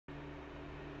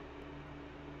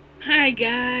Hi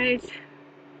guys,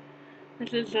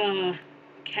 this is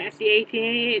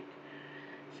Cassie88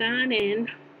 signing in.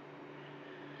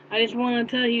 I just want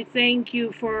to tell you thank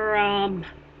you for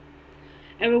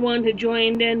everyone who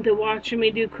joined in to watch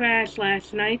me do Crash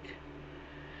last night.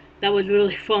 That was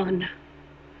really fun.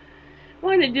 I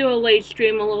wanted to do a late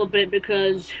stream a little bit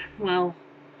because, well,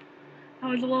 I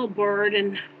was a little bored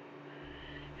and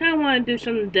kind of want to do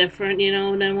something different,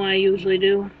 than what I usually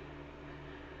do.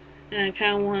 And I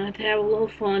kind of wanted to have a little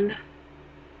fun.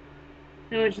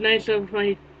 It was nice of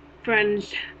my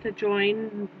friends to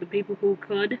join, the people who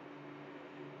could.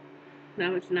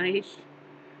 That was nice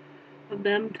of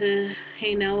them to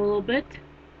hang out a little bit.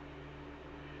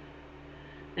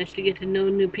 Nice to get to know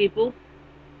new people.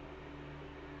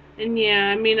 And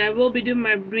yeah, I will be doing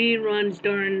my reruns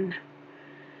during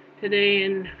today,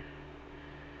 and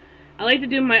I like to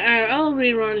do my IRL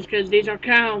reruns because these are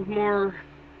kind of more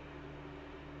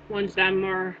ones that I'm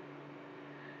more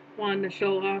wanting to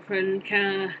show off and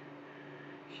kind of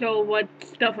show what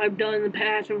stuff I've done in the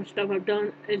past and what stuff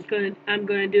I'm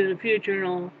gonna do in the future and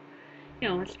all.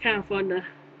 It's kind of fun to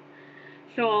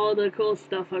show all the cool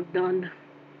stuff I've done.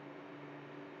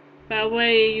 By the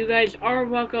way, you guys are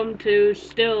welcome to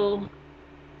still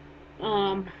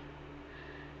um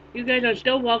you guys are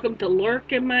still welcome to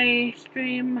lurk in my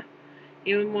stream.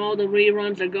 Even while the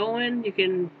reruns are going, you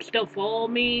can still follow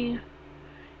me.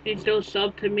 You can still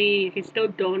sub to me. You can still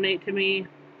donate to me.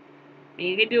 And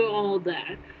you can do all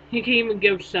that. You can even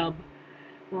give sub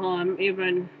while I'm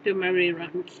even doing my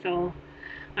reruns. So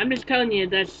I'm just telling you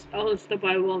that's all the stuff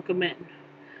I welcome in.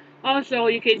 Also,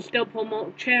 you can still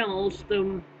promote channels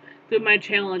through my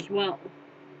channel as well,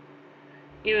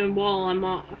 even while I'm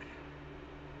off.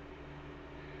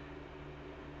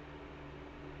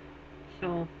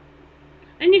 So,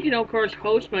 and you can of course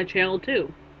host my channel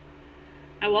too.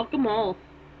 I welcome all.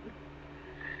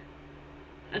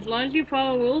 As long as you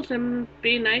follow rules and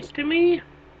be nice to me,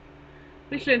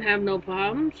 we shouldn't have no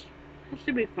problems. It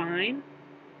should be fine.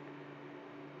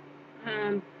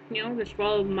 Um, just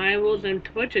follow my rules and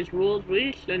Twitch's rules.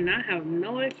 We should not have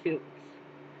no issues.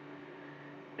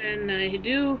 And I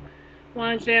do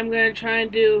want to say I'm going to try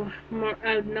and do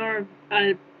another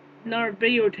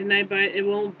video tonight, but it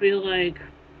won't be like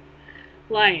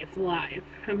live.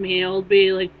 It'll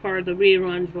be like part of the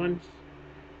reruns once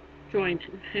joining,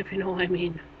 if you know what I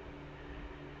mean.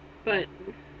 But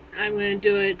I'm going to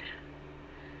do it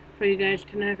for you guys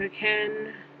tonight if I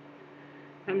can.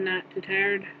 If I'm not too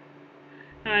tired.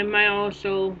 I might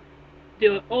also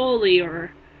do it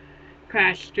earlier,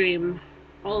 crash stream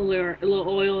earlier, a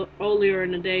little earlier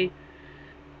in the day,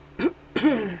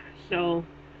 so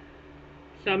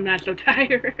I'm not so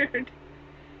tired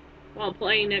while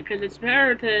playing it, because it's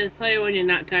better to play when you're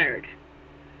not tired.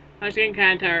 I was getting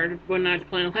kind of tired when I was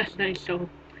playing last night, so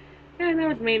yeah, that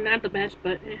was me, not the best,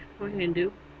 but what are you gonna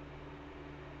do?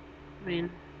 I mean,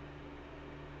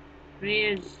 me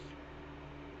is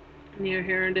near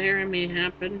here and there. It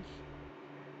happens.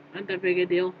 Not that big a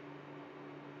deal.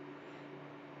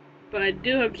 But I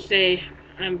do have to say,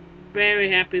 I'm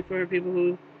very happy for people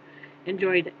who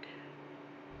enjoyed it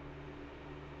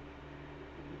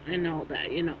and all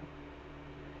that.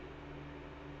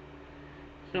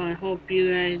 So I hope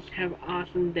you guys have an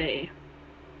awesome day.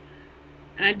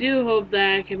 I do hope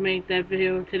that I can make that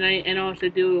video tonight and also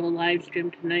do a live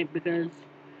stream tonight because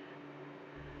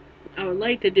I would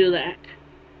like to do that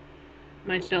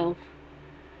myself.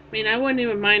 I wouldn't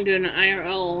even mind doing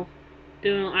IRL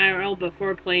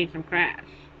before playing some Crash.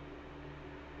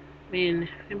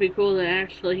 It'd be cool to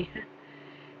actually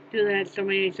do that so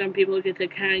maybe some people get to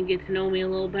kind of get to know me a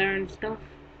little better and stuff.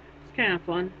 It's kind of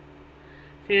fun.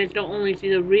 So you guys don't only see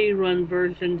the rerun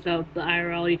versions of the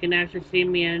IRL, you can actually see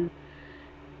me in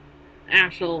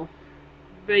actual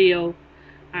video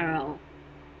IRL.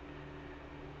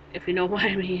 If you know what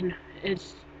I mean.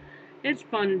 It's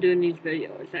fun doing these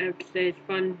videos. I have to say it's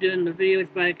fun doing the videos,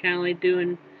 but I kinda like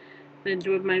doing things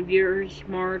with my viewers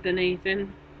more than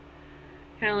anything.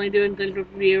 Kinda like doing things with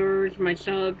viewers, my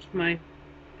subs, my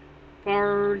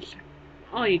followers,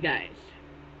 all you guys.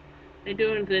 I'm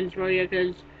doing things for you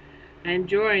because I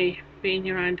enjoy being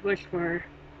here on Twitch for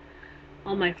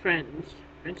all my friends.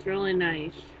 It's really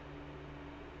nice.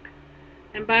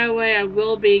 And by the way, I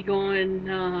will be going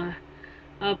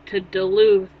up to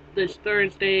Duluth this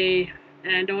Thursday,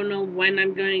 and I don't know when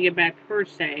I'm going to get back per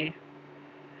se.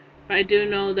 But I do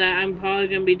know that I'm probably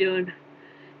going to be doing,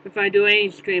 if I do any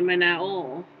streaming at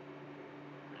all,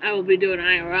 I will be doing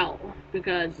IRL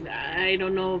because I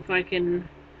don't know if I can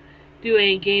do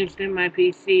any games in my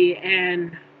PC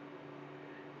and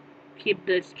keep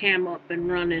this cam up and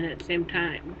running at the same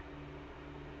time.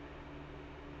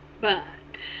 But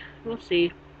we'll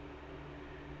see.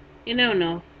 You never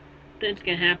know. Things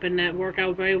can happen that work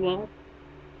out very well.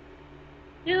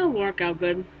 It'll work out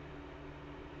good.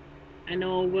 I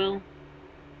know it will.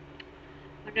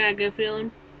 I got a good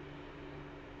feeling.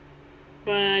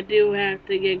 But I do have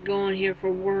to get going here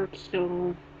for work,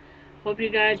 so hope you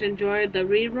guys enjoyed the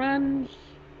reruns.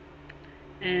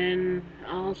 And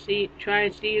I'll try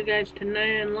to see you guys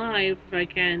tonight in live if I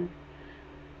can.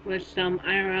 With some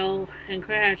IRL and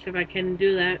Crash if I can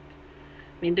do that.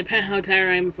 I mean, depending how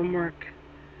tired I am from work.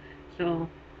 So,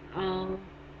 I'll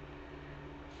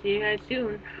see you guys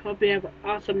soon. Hope you have an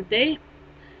awesome day.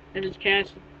 This is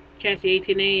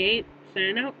Cassie1888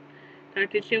 signing out. Talk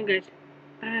to you soon, guys.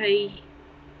 Bye.